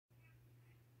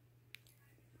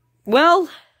Well,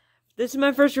 this is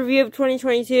my first review of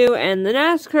 2022, and the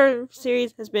NASCAR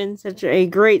series has been such a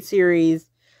great series.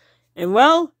 And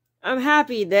well, I'm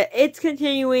happy that it's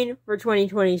continuing for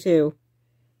 2022.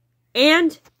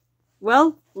 And,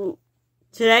 well,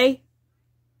 today,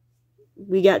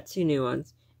 we got 2 new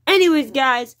ones. Anyways,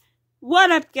 guys, what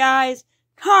up, guys?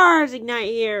 Cars Ignite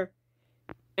here.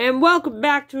 And welcome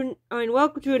back to,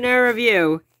 welcome to another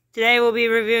review. Today we'll be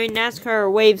reviewing NASCAR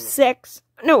Wave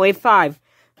 5.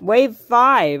 Wave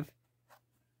 5.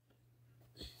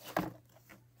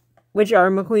 Which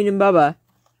are McQueen and Bubba.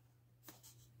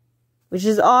 Which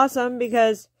is awesome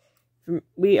because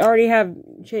we already have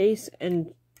Chase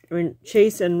and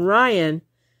Ryan,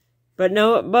 but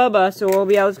no Bubba, so we'll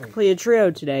be able to complete a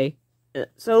trio today.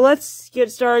 So let's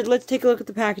get started. Let's take a look at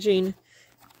the packaging.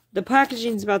 The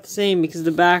packaging's about the same because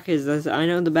the back is, I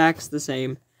know the back's the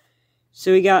same.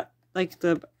 So we got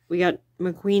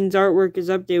McQueen's artwork is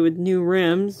updated with new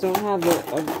rims. Don't have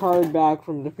a card back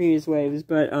from the previous waves,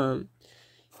 but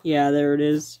yeah, there it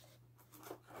is.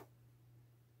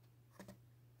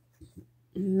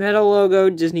 Metal logo,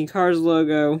 Disney Cars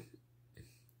logo.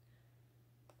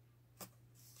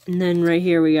 And then right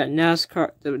here we got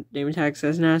NASCAR, the name tag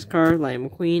says NASCAR, Lightning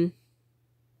McQueen.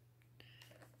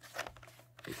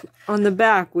 On the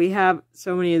back we have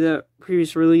so many of the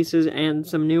previous releases and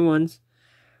some new ones,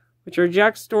 which are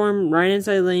Jack Storm, Ryan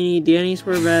Inside Laney, Danny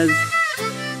Swervez,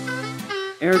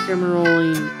 Eric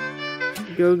Emeroli,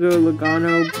 Gogo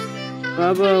Logano,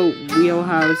 Bubba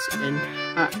Wheelhouse,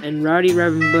 and Rowdy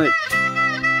Revan Butch.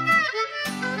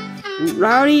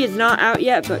 Rowdy is not out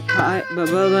yet, but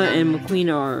Bubba and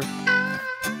McQueen are.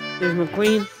 There's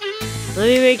McQueen. Let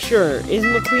me make sure. Is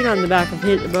McQueen on the back of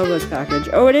Bubba's package?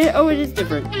 Oh, it is. Oh, it is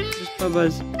different. Just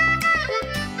Bubba's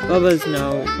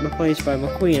now replaced by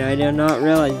McQueen. I did not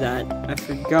realize that. I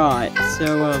forgot.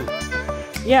 So,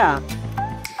 yeah.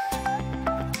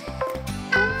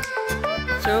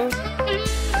 So,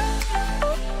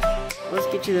 let's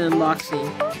get to the unboxing.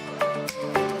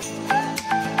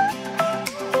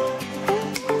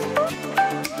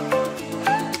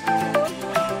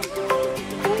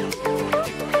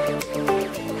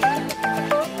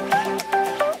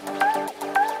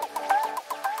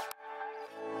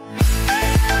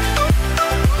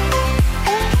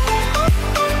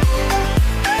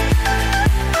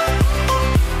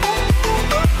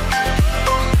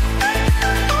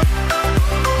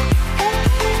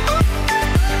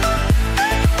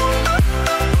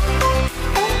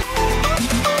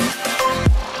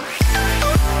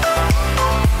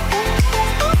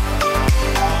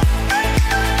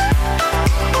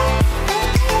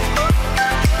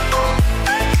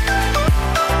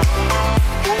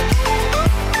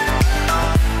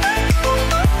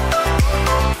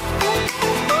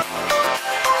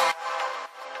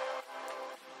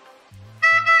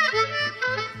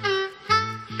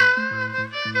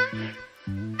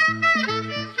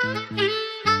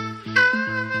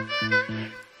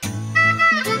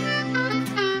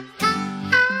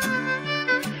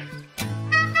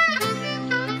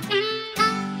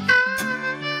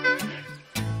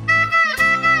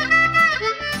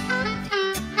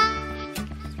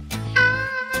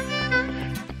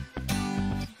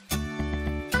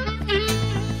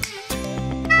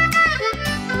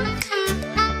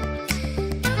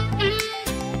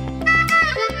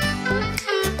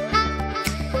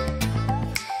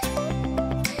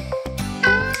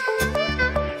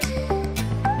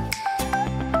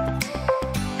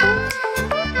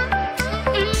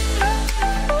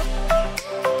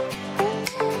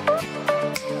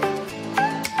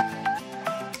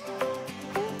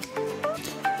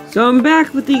 So I'm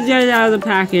back with these guys out of the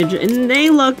package, and they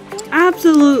look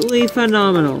absolutely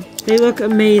phenomenal. They look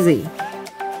amazing.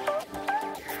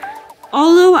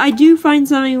 Although I do find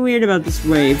something weird about this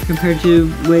wave compared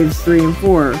to waves 3 and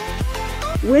 4.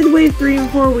 With wave 3 and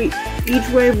 4, each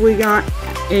wave we got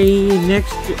a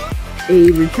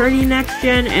returning next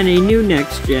gen and a new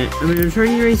next gen. I mean, a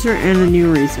returning racer and a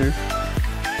new racer.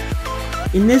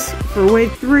 In this, for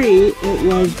wave 3, it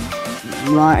was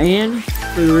Ryan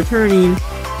for the returning,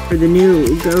 for the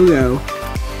new Go-Go.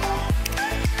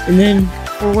 And then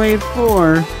for wave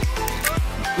 4,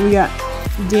 we got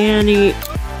Danny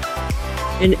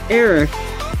and Eric,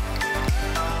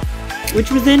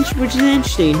 which is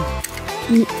interesting.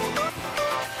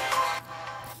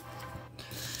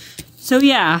 So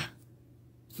yeah,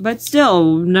 but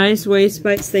still, nice way to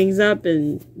spice things up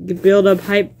and build up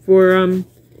hype for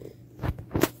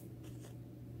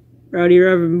Rowdy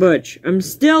Revan Butch. I'm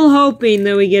still hoping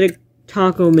that we get a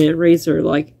Taco Mint racer.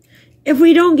 Like, if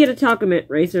we don't get a Taco Mint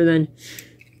racer, then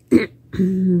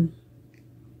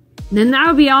then that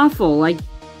would be awful. Like,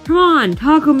 Come on,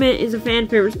 Taco Mint is a fan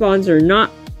favorite sponsor.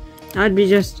 That'd be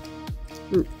just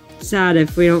sad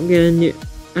if we don't get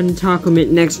a Taco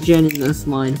Mint next gen in this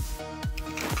line.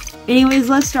 Anyways,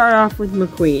 let's start off with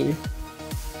McQueen.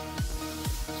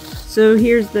 So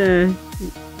here's the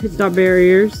pit stop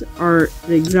barriers are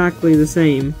exactly the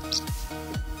same.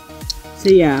 So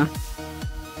yeah.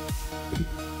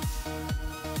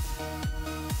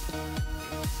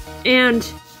 And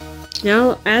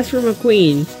now, as for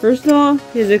McQueen, first of all,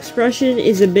 his expression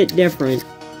is a bit different.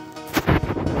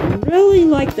 I really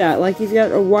like that. Like, he's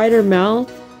got a wider mouth.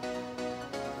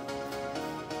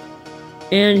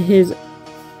 And he's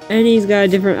got a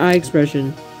different eye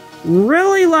expression.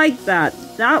 Really like that.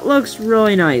 That looks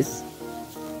really nice.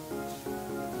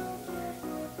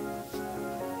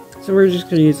 So we're just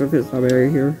gonna use the pit stop area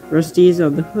here. Rusty's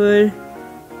on the hood.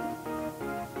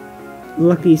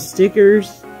 Lucky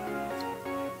stickers.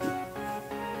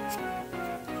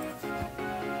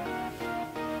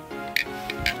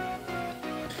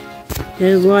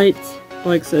 Headlights,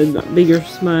 like I said, bigger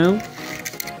smile.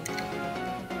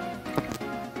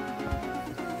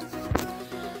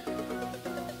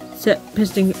 Set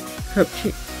Piston Cup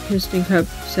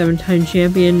 7-time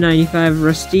champion, 95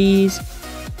 Rusty's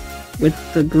with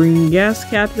the green gas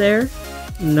cap there.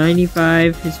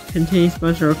 95 his contains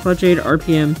sponsor of clutch aid,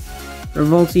 RPM,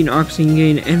 revolting, oxygen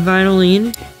gain, and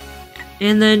Vitaline.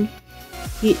 And then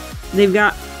he's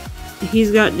got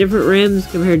different rims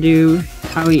compared to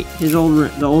how the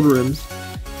old rims.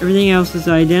 Everything else is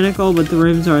identical, but the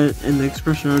rims are and the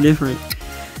expression are different.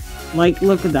 Like,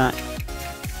 look at that.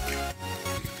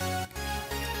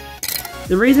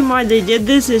 The reason why they did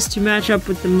this is to match up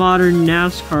with the modern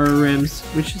NASCAR rims,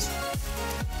 which is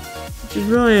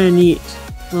really a neat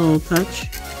little touch.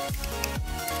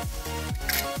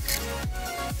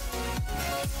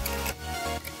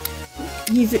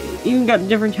 He's even got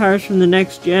different tires from the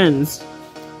next gens.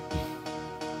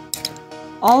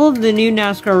 All of the new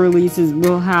NASCAR releases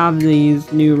will have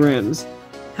these new rims.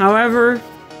 However,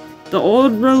 the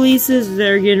old releases that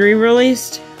are getting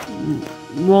re-released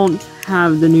won't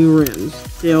have the new rims.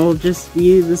 They'll just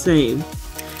be the same.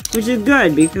 Which is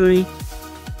good, because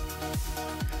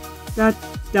that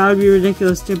would be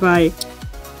ridiculous to buy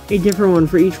a different one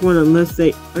for each one unless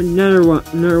they another one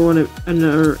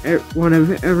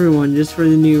of everyone just for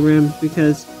the new rims,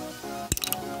 because,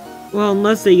 well,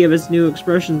 unless they give us new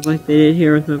expressions like they did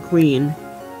here with McQueen.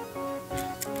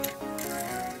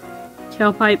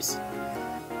 Tailpipes,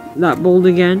 that bold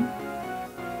again.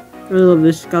 I love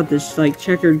this, got this like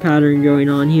checkered pattern going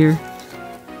on here.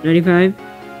 95,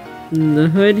 and the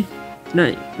hood,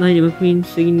 90 McQueen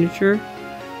signature.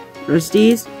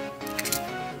 Rusty's.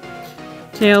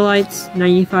 Taillights,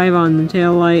 95 on the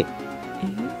taillight.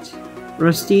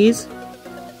 Rusty's.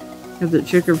 Got the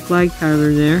checkered flag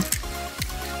pattern there.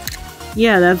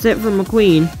 Yeah, that's it for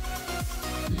McQueen.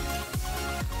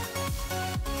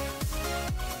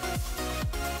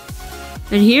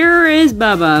 And here is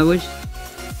Bubba, which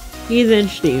he's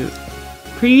interesting.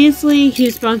 Previously, he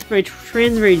was sponsored by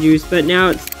Transberry Juice, but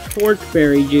now it's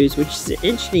Torqueberry Juice, which is an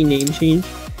interesting name change.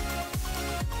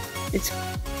 I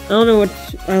don't know what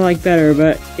I like better,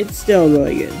 but it's still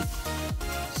really good.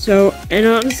 So, and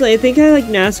honestly, I think I like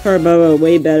NASCAR Bubba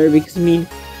way better because, I mean,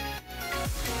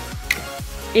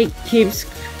 it keeps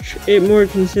it more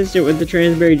consistent with the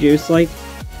Transberry Juice. Like,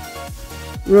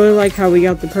 really like how we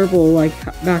got the purple, like,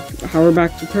 how we're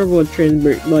back to purple with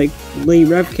Transberry, like, Lee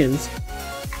Revkins.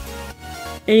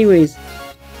 Anyways,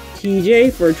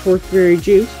 TJ for Torqueberry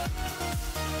Juice.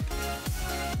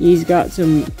 He's got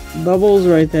some bubbles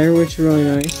right there, which is really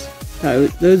nice.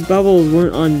 Those bubbles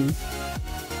weren't on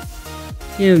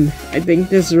him. I think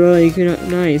this is really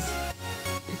nice.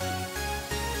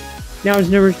 Now it's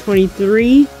number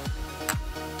 23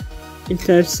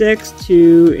 instead of 6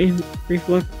 to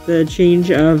reflect the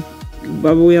change of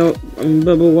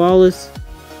Bubba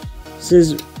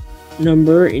Wallace's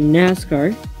number in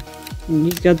NASCAR. And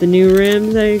he's got the new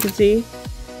rims that you can see.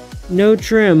 No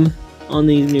trim on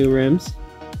these new rims.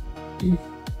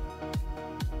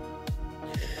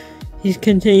 He's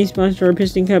continuing to sponsor our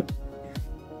Piston Cup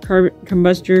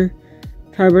Combustor,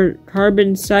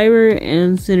 Carbon Cyber,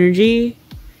 and Synergy.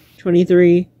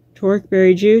 23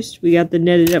 Torqueberry Juice. We got the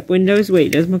netted up windows.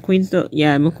 Wait, does McQueen still?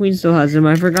 Yeah, McQueen still has them.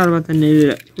 I forgot about the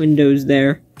netted up windows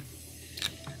there.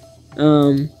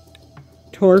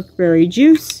 Torqueberry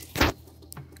Juice.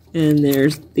 And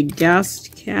there's the gas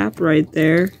cap right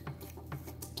there.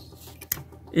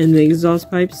 And the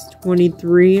exhaust pipes,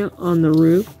 23 on the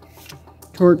roof.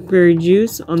 Torqueberry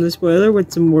Juice on the spoiler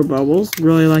with some more bubbles.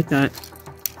 Really like that.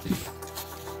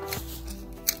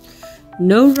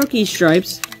 No rookie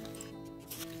stripes.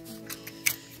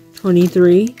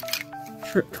 23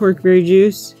 torque berry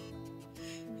juice,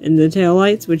 and the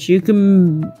taillights, which you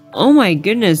can, oh my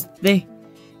goodness,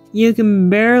 you can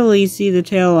barely see the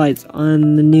taillights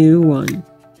on the new one.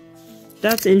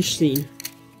 That's interesting.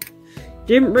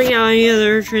 Didn't bring out any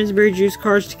other transberry juice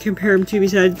cards to compare them to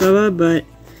besides Bubba, but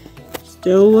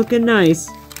still looking nice.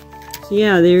 So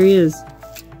yeah, there he is.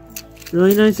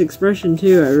 Really nice expression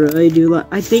too. I really do like.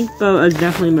 I think Bubba is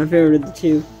definitely my favorite of the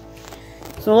two.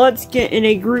 So let's get in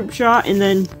a group shot, and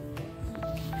then.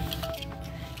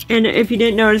 And if you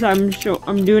didn't notice,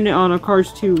 I'm doing it on a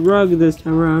Cars 2 rug this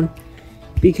time around,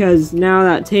 because now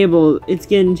that table, it's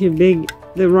getting too big.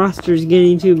 The roster's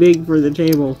getting too big for the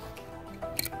table.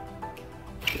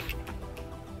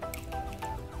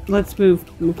 Let's move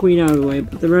McQueen out of the way,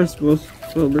 but the rest we'll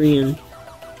bring in.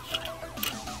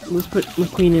 Let's put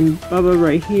McQueen and Bubba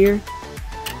right here.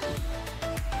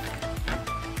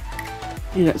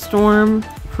 You got Storm,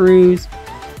 Cruise.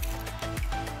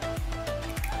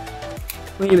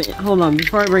 Wait a minute, hold on.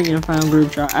 Before I bring in a final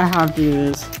group shot, I have to do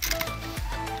this.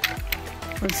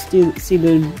 Let's see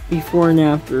the before and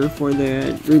after for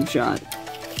the group shot.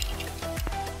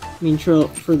 I mean,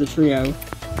 for the trio.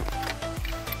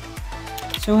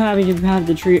 So happy to have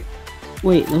the trio.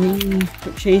 Wait, let me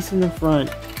put Chase in the front.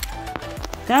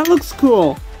 That looks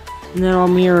cool. And then I'll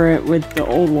mirror it with the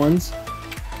old ones.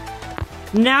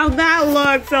 Now that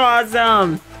looks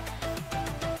awesome!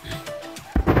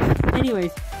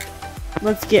 Anyways,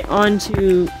 let's get on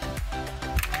to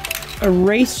a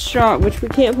race shot, which we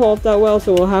can't pull off that well,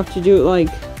 so we'll have to do it like,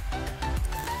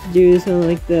 do something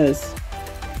like this.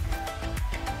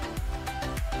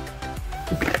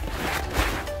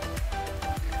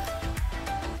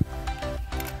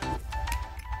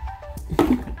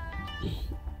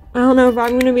 I don't know if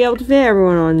I'm gonna be able to fit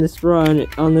everyone on this run,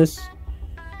 on this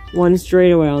one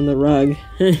straightaway on the rug.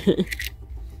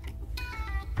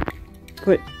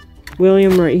 Put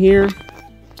William right here.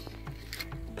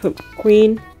 Put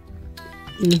Queen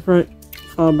in the front,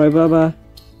 followed by Bubba.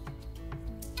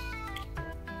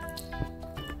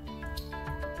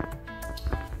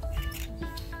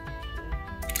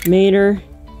 Mater.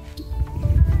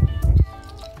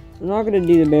 I'm not gonna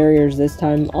do the barriers this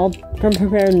time. I'll come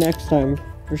prepared next time,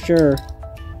 for sure.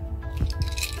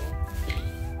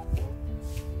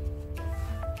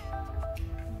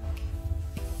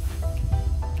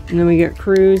 And then we get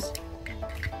Cruz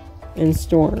and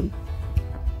Storm.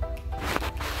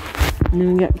 And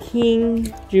then we got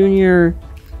King, Junior,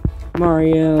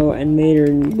 Mario, and Mater,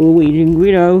 and Luigi and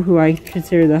Guido, who I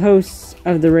consider the hosts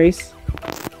of the race.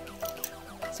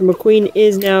 So McQueen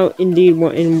is now indeed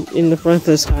in the front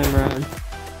this time around.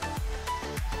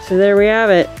 So there we have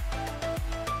it.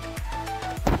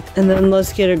 And then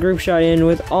let's get a group shot in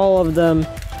with all of them,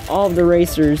 all of the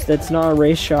racers. That's not a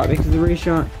race shot, because the race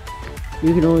shot,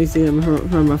 you can only see them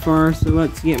from afar. So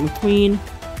let's get McQueen,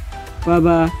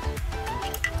 Bubba,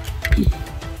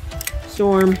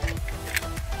 Storm,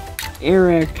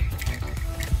 Eric,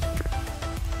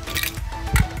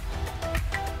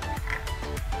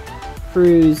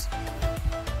 Cruz.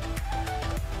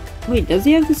 Wait, does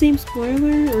he have the same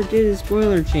spoiler, or did his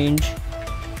spoiler change?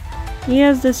 He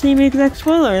has the same exact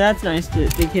spoiler. That's nice to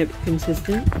keep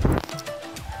consistent.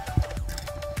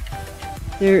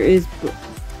 There is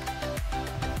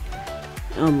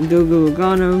Gogo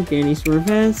Logano, Danny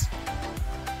Sorvez,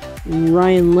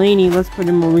 Ryan Laney. Let's put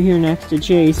him over here next to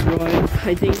Chase. Well,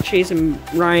 I think Chase and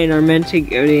Ryan are meant to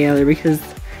go together, because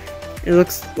it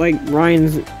looks like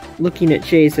Ryan's looking at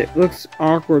Chase. It looks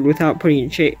awkward without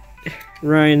putting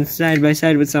Ryan side by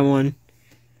side with someone.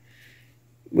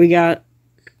 We got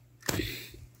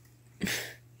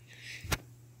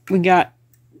William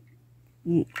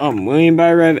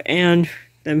Byrev, and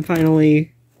then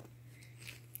finally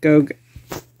Race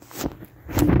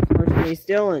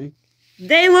Dillon.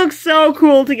 They look so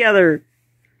cool together.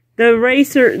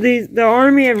 The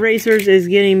army of racers is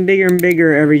getting bigger and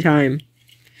bigger every time.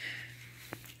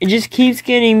 It just keeps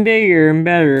getting bigger and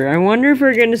better. I wonder if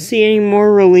we're going to see any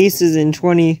more releases in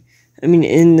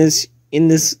this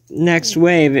next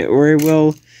wave, or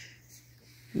will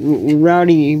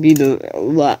Rowdy be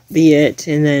it,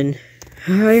 and then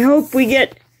I hope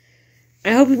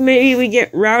maybe we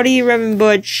get Rowdy, Rev,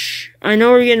 Butch. I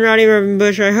know we're getting Rowdy, Rev,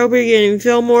 Butch. I hope we're getting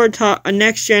Fillmore, a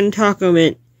next-gen Taco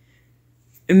Mint.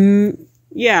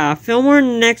 Yeah, Fillmore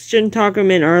and next-gen Taco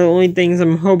Mint are the only things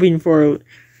I'm hoping for.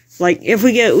 Like, if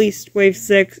we get at least wave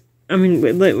 6, 7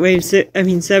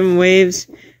 waves,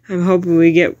 I'm hoping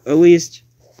we get at least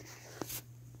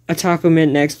a Taco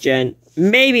Mint next gen.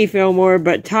 Maybe Fillmore,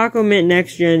 but Taco Mint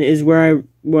next gen is what I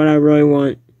really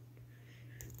want.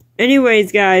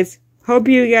 Anyways, guys, hope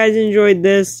you guys enjoyed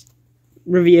this.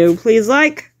 review. Please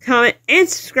like, comment, and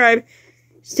subscribe.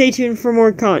 Stay tuned for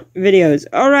more videos.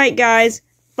 Alright, guys.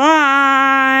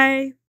 Bye!